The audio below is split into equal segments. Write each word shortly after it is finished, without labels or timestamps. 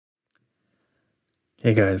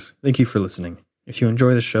Hey guys, thank you for listening. If you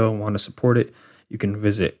enjoy the show and want to support it, you can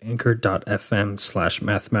visit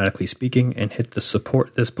anchor.fm/mathematically-speaking and hit the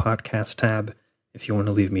support this podcast tab. If you want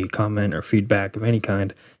to leave me a comment or feedback of any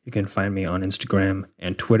kind, you can find me on Instagram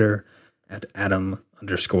and Twitter at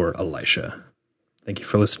Adam_Elisha. Thank you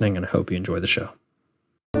for listening, and I hope you enjoy the show.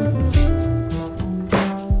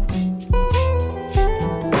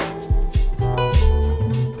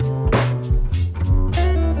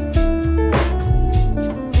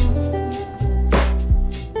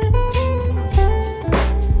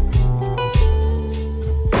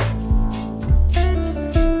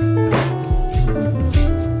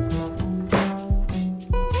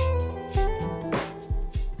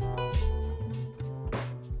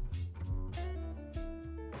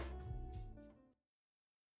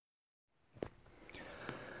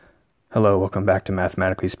 Hello, welcome back to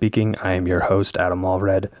Mathematically Speaking. I am your host, Adam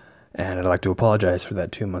Allred, and I'd like to apologize for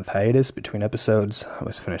that 2-month hiatus between episodes. I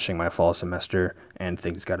was finishing my fall semester, and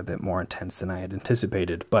things got a bit more intense than I had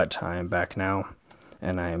anticipated, but I am back now,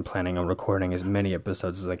 and I am planning on recording as many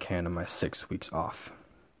episodes as I can in my 6 weeks off.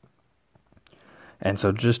 And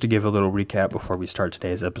so just to give a little recap before we start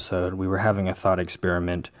today's episode, we were having a thought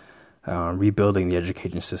experiment on rebuilding the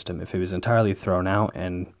education system. If it was entirely thrown out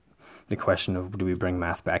and the question of do we bring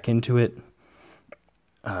math back into it,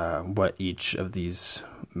 what each of these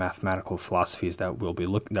mathematical philosophies that we're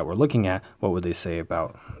looking at, what would they say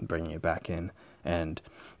about bringing it back in and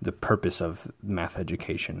the purpose of math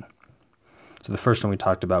education. So the first one we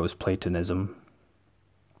talked about was Platonism,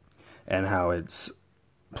 and how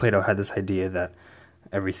Plato had this idea that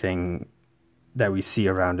everything that we see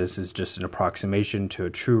around us is just an approximation to a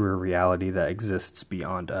truer reality that exists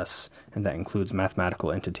beyond us, and that includes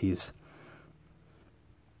mathematical entities.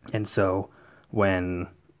 And so when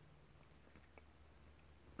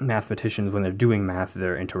mathematicians, when they're doing math,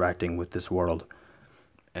 they're interacting with this world.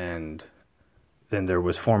 And then there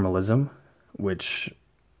was formalism, which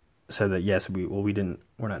said that yes, we're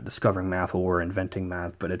not discovering math, we're inventing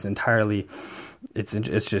math, but it's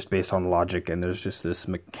just based on logic, and there's just this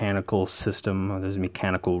mechanical system, there's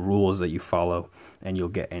mechanical rules that you follow, and you'll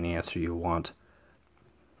get any answer you want.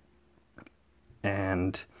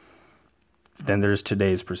 And then there's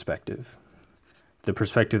today's perspective. The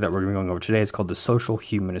perspective that we're going over today is called the social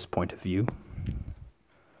humanist point of view.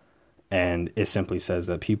 And it simply says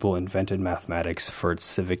that people invented mathematics for its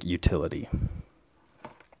civic utility.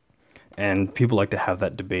 And people like to have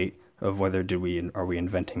that debate of whether are we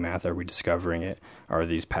inventing math, are we discovering it, are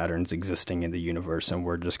these patterns existing in the universe and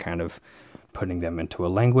we're just kind of putting them into a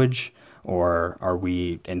language, or are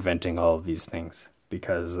we inventing all of these things?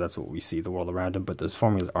 Because that's what we see the world around them, but those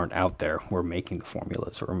formulas aren't out there. We're making the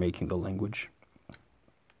formulas, or we're making the language.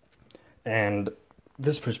 And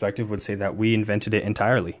this perspective would say that we invented it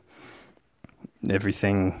entirely.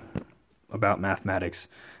 Everything about mathematics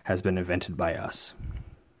has been invented by us.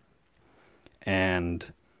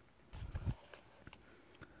 And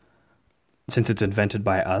since it's invented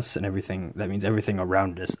by us and everything, that means everything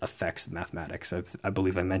around us affects mathematics. I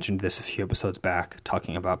believe I mentioned this a few episodes back,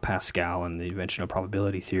 talking about Pascal and the invention of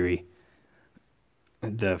probability theory.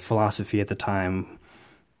 The philosophy at the time,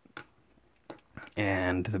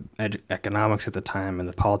 and the economics at the time, and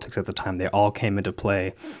the politics at the time, they all came into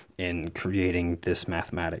play in creating this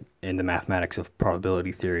in the mathematics of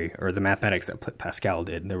probability theory, or the mathematics that Pascal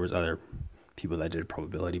did. There was other people that did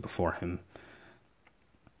probability before him.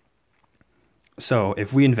 So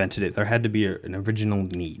if we invented it, there had to be an original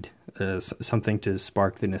need, something to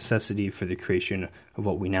spark the necessity for the creation of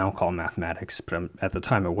what we now call mathematics. But at the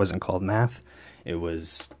time, it wasn't called math. It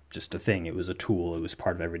was just a thing. It was a tool. It was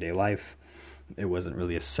part of everyday life. It wasn't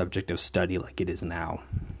really a subject of study like it is now.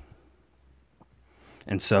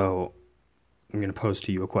 And so I'm going to pose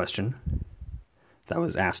to you a question that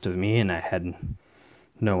was asked of me, and I had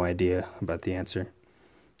no idea about the answer.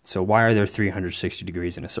 So why are there 360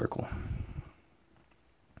 degrees in a circle?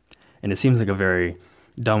 And it seems like a very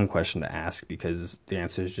dumb question to ask, because the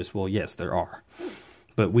answer is just, well, yes, there are.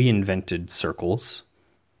 But we invented circles,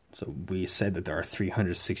 so we said that there are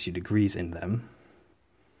 360 degrees in them.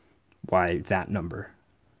 Why that number?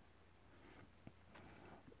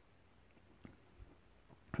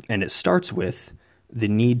 And it starts with the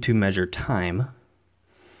need to measure time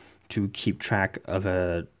to keep track of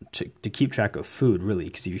food, really,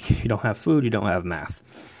 because if you don't have food, you don't have math.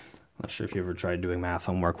 I'm not sure if you ever tried doing math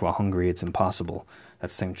homework while hungry. It's impossible.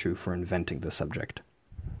 That's the same true for inventing the subject.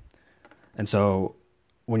 And so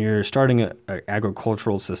when you're starting an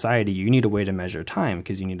agricultural society, you need a way to measure time,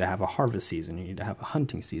 because you need to have a harvest season, you need to have a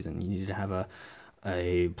hunting season, you need to have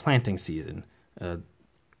a planting season. You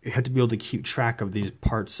have to be able to keep track of these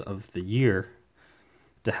parts of the year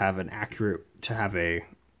to have an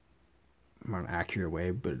not an accurate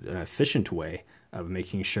way, but an efficient way of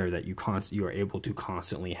making sure that you are able to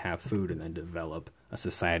constantly have food and then develop a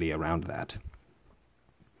society around that.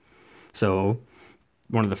 So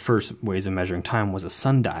one of the first ways of measuring time was a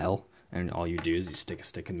sundial, and all you do is you stick a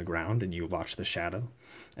stick in the ground and you watch the shadow,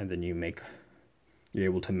 and then you're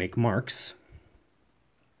able to make marks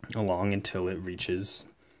along until it reaches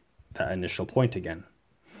that initial point again.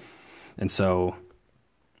 And so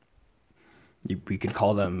we could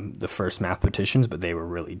call them the first mathematicians, but they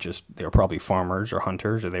were probably farmers or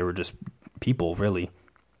hunters, or they were just people, really.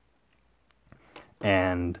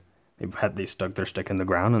 And they stuck their stick in the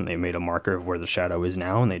ground and they made a marker of where the shadow is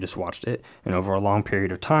now, and they just watched it. And over a long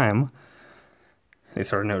period of time, they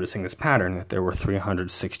started noticing this pattern that there were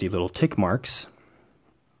 360 little tick marks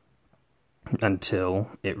until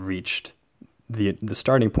it reached the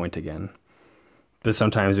starting point again. But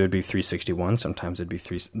sometimes it would be 361, sometimes it'd be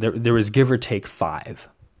there was give or take 5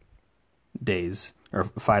 days, or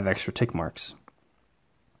 5 extra tick marks.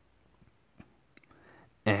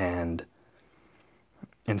 And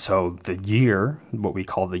so the year, what we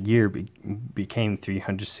call the year, became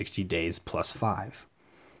 360 days plus 5.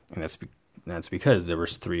 And that's because there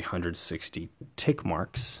was 360 tick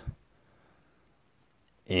marks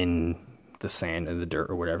in the sand and the dirt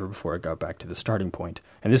or whatever before it got back to the starting point.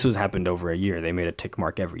 And this happened over a year. They made a tick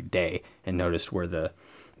mark every day and noticed where the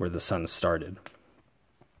sun started.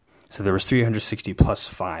 So there was 360 plus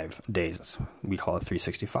 5 days. We call it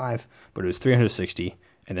 365, but it was 360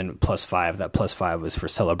 and then plus 5. That plus 5 was for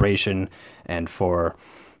celebration and for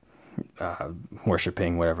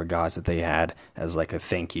worshiping whatever gods that they had as like a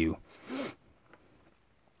thank you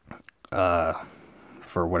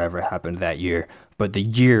for whatever happened that year. But the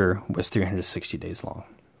year was 360 days long.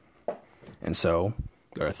 And so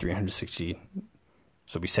there are 360.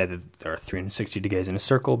 So we said that there are 360 days in a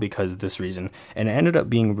circle because of this reason. And it ended up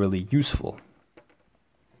being really useful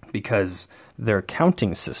because their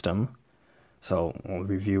counting system. So we'll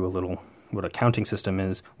review a little what a counting system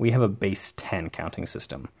is. We have a base 10 counting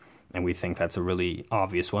system. And we think that's a really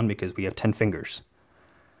obvious one because we have 10 fingers.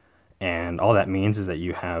 And all that means is that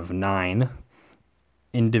you have 9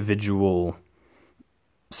 individual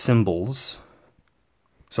symbols.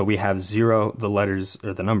 So we have 0 through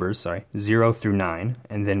 9,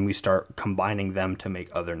 and then we start combining them to make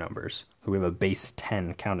other numbers. So we have a base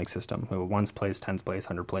 10 counting system. We have a ones place, tens place,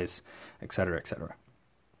 hundred place, etc., etc.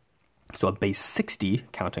 So a base 60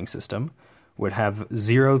 counting system would have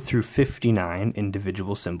 0 through 59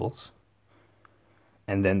 individual symbols,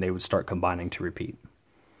 and then they would start combining to repeat.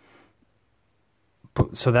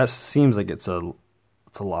 So that seems like it's a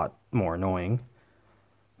lot more annoying.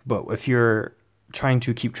 But if you're trying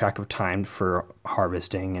to keep track of time for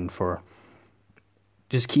harvesting and for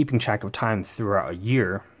just keeping track of time throughout a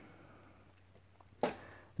year,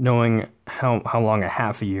 knowing how long a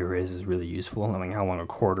half a year is really useful. Knowing how long a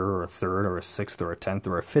quarter or a third or a sixth or a tenth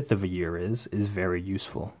or a fifth of a year is very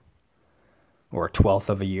useful. Or a 12th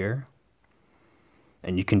of a year.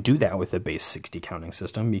 And you can do that with a base 60 counting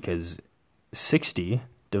system because 60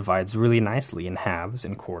 divides really nicely in halves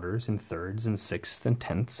and quarters and thirds and sixths and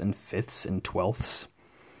tenths and fifths and twelfths.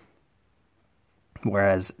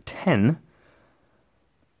 Whereas 10,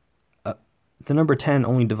 the number 10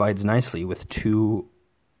 only divides nicely with 2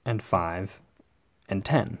 and 5 and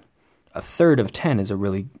 10. A third of 10 is a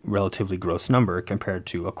really relatively gross number compared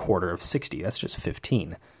to a quarter of 60. That's just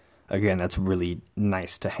 15. Again, that's really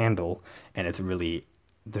nice to handle, and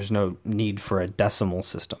there's no need for a decimal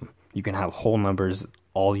system. You can have whole numbers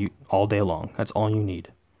all day long. That's all you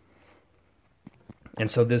need. And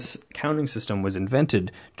so this counting system was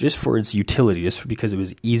invented just for its utility, just because it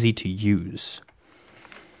was easy to use.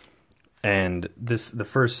 And the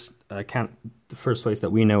first place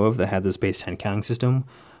that we know of that had this base 10 counting system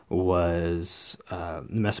was the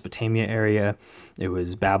Mesopotamia area. It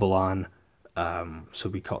was Babylon. So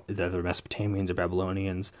we call the other Mesopotamians or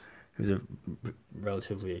Babylonians. It was a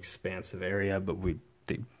relatively expansive area, but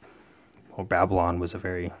Babylon was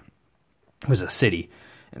a city,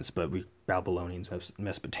 but we Babylonians,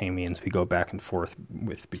 Mesopotamians, we go back and forth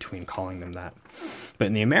between calling them that. But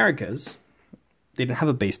in the Americas, they didn't have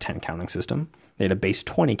a base 10 counting system. They had a base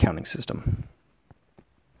 20 counting system.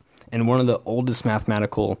 And one of the oldest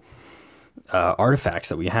mathematical artifacts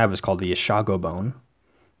that we have is called the Ishango bone.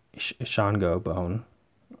 Ishango bone.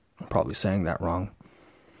 I'm probably saying that wrong.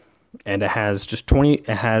 And it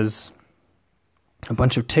has a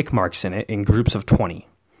bunch of tick marks in it in groups of 20.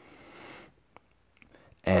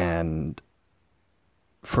 And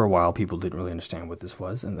for a while, people didn't really understand what this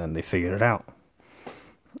was, and then they figured it out.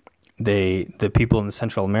 the people in the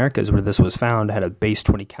Central Americas where this was found had a base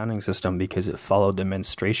 20 counting system because it followed the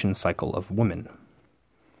menstruation cycle of women.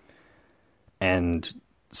 And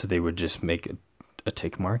so they would just make a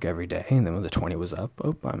tick mark every day, and then when the 20 was up,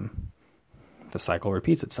 the cycle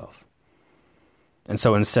repeats itself. And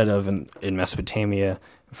so instead of in Mesopotamia,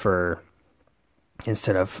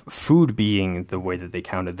 instead of food being the way that they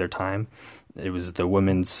counted their time, it was the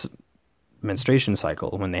women's menstruation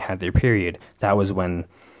cycle when they had their period. That was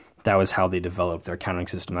how they developed their counting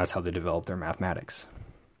system. That's how they developed their mathematics.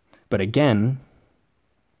 But again,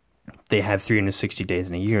 they had 360 days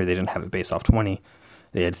in a year. They didn't have it based off 20.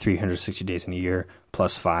 They had 360 days in a year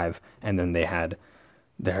plus 5, and then they had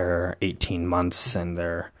their 18 months and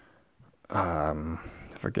their I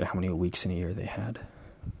forget how many weeks in a year they had.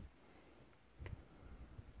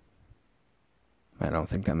 I don't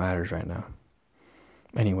think that matters right now.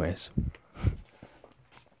 Anyways.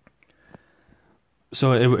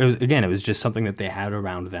 So it was just something that they had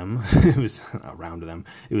around them. It was around them.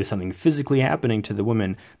 It was something physically happening to the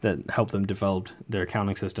women that helped them develop their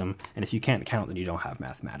counting system. And if you can't count, then you don't have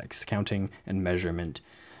mathematics. Counting and measurement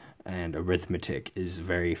and arithmetic is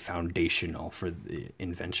very foundational for the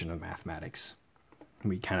invention of mathematics.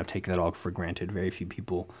 We kind of take that all for granted. Very few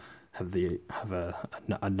people have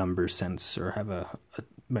a number sense or have a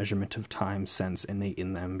measurement of time sense innate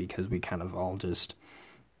in them, because we kind of all just...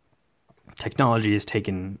 Technology has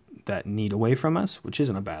taken that need away from us, which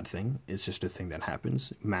isn't a bad thing. It's just a thing that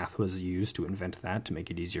happens. Math was used to invent that, to make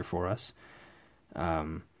it easier for us.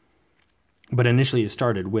 But initially it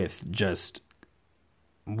started with just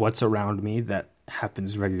what's around me that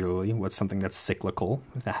happens regularly, what's something that's cyclical,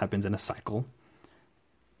 that happens in a cycle,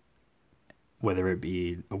 whether it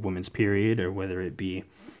be a woman's period or whether it be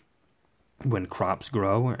when crops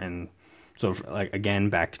grow. And so, like, again,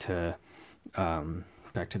 back to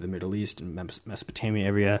the Middle East and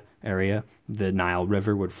Mesopotamia area, the Nile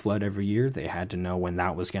River would flood every year. They had to know when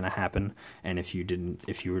that was going to happen. And if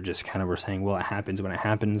you were just kind of were saying, well, it happens when it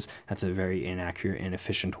happens, that's a very inaccurate,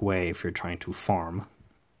 inefficient way if you're trying to farm.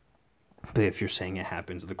 But if you're saying it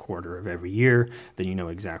happens the quarter of every year, then you know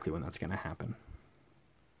exactly when that's going to happen.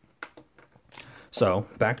 So,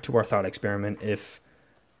 back to our thought experiment. If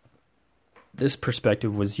this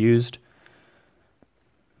perspective was used,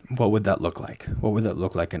 what would that look like? What would that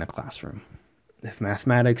look like in a classroom? If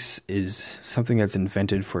mathematics is something that's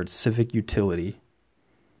invented for its civic utility,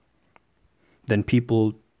 then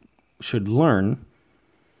people should learn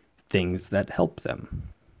things that help them.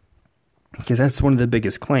 Because that's one of the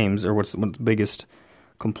biggest claims, or what's one of the biggest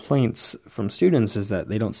complaints from students, is that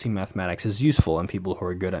they don't see mathematics as useful. And people who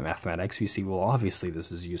are good at mathematics, you see, well, obviously this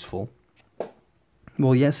is useful.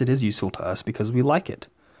 Well, yes, it is useful to us because we like it.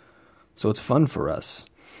 So it's fun for us.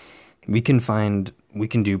 We can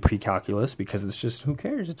do pre-calculus because it's just, who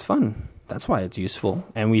cares? It's fun. That's why it's useful.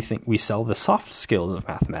 And we sell the soft skills of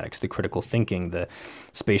mathematics, the critical thinking, the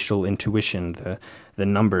spatial intuition, the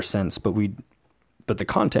number sense, but the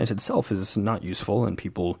content itself is not useful, and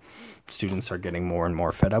students are getting more and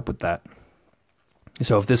more fed up with that.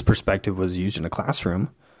 So if this perspective was used in a classroom,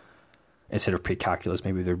 instead of pre-calculus,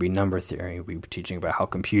 maybe there'd be number theory. We'd be teaching about how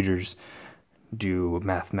computers do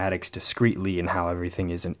mathematics discretely and how everything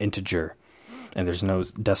is an integer. And there's no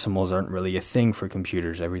decimals aren't really a thing for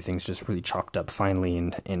computers. Everything's just really chalked up finely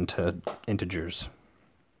into integers.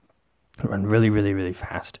 Run really, really, really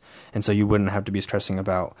fast. And so you wouldn't have to be stressing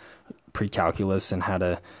about pre-calculus and how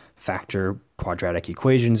to factor quadratic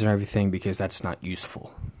equations and everything, because that's not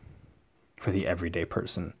useful for the everyday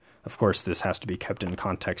person. Of course, this has to be kept in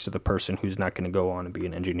context of the person who's not going to go on and be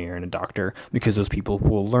an engineer and a doctor, because those people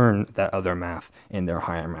will learn that other math in their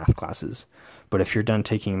higher math classes. But if you're done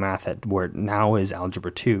taking math at where it now is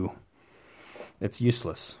Algebra 2, it's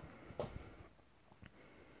useless.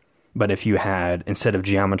 But if you had, instead of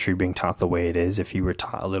geometry being taught the way it is, if you were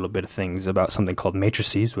taught a little bit of things about something called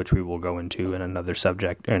matrices, which we will go into in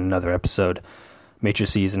another episode,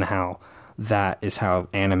 matrices and how that is how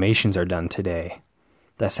animations are done today,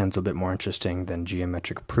 that sounds a bit more interesting than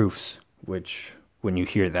geometric proofs, which when you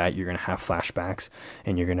hear that, you're going to have flashbacks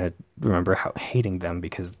and you're going to remember hating them,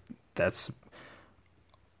 because that's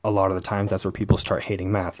a lot of the times that's where people start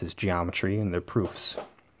hating math, is geometry and their proofs.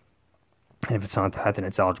 And if it's not that, then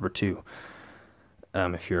it's Algebra 2.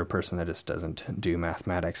 If you're a person that just doesn't do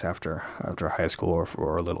mathematics after high school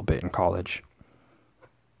or a little bit in college.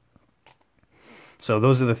 So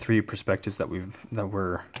those are the three perspectives that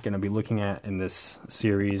we're going to be looking at in this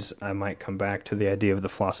series. I might come back to the idea of the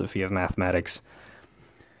philosophy of mathematics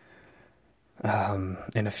in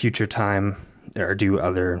a future time, or do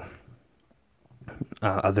other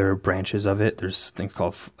other branches of it. There's things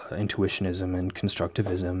called intuitionism and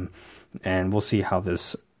constructivism, and we'll see how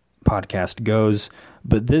this podcast goes.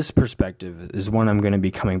 But this perspective is one I'm going to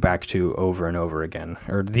be coming back to over and over again,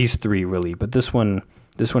 or these three really, but this one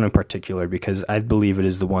in particular, because I believe it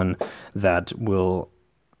is the one that will,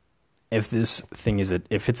 if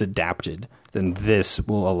it's adapted, then this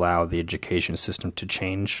will allow the education system to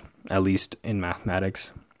change, at least in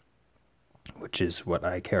mathematics, which is what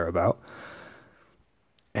I care about.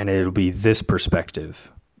 And it'll be this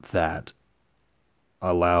perspective that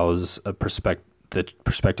allows the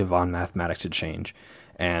perspective on mathematics to change.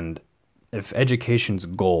 And if education's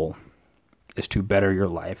goal is to better your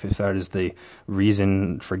life, if that is the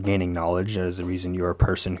reason for gaining knowledge, that is the reason you're a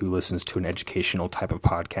person who listens to an educational type of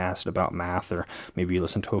podcast about math, or maybe you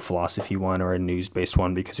listen to a philosophy one or a news-based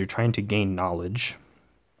one because you're trying to gain knowledge,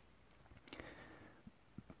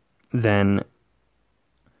 then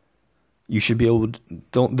you should be able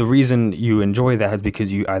to, the reason you enjoy that is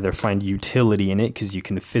because you either find utility in it because you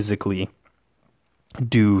can physically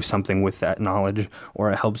do something with that knowledge,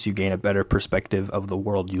 or it helps you gain a better perspective of the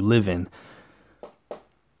world you live in.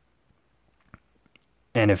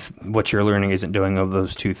 And if what you're learning isn't doing of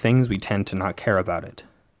those two things, we tend to not care about it.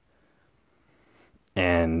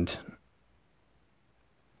 And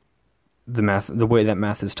the way that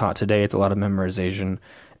math is taught today, it's a lot of memorization.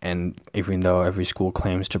 And even though every school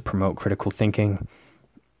claims to promote critical thinking,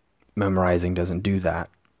 memorizing doesn't do that.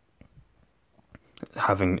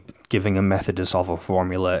 Giving a method to solve a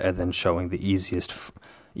formula and then showing the easiest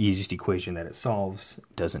equation that it solves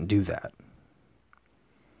doesn't do that.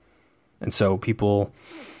 And so people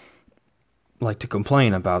like to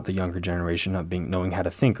complain about the younger generation not knowing how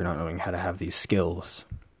to think or not knowing how to have these skills.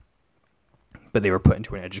 But they were put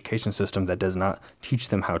into an education system that does not teach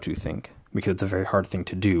them how to think, because it's a very hard thing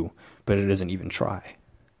to do, but it doesn't even try.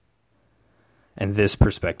 And this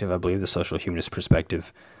perspective, I believe, the social humanist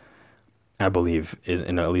perspective, I believe,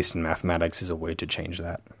 at least in mathematics, is a way to change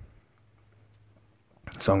that.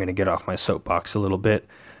 So I'm going to get off my soapbox a little bit.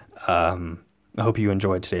 I hope you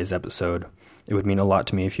enjoyed today's episode. It would mean a lot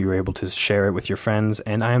to me if you were able to share it with your friends.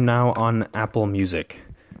 And I am now on Apple Music.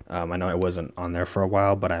 I know I wasn't on there for a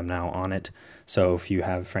while, but I'm now on it. So if you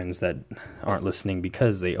have friends that aren't listening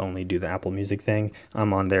because they only do the Apple Music thing,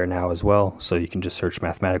 I'm on there now as well. So you can just search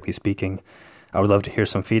Mathematically Speaking. I would love to hear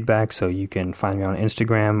some feedback, so you can find me on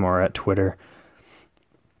Instagram or at Twitter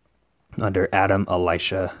under Adam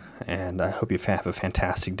Elisha. And I hope you have a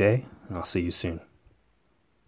fantastic day, and I'll see you soon.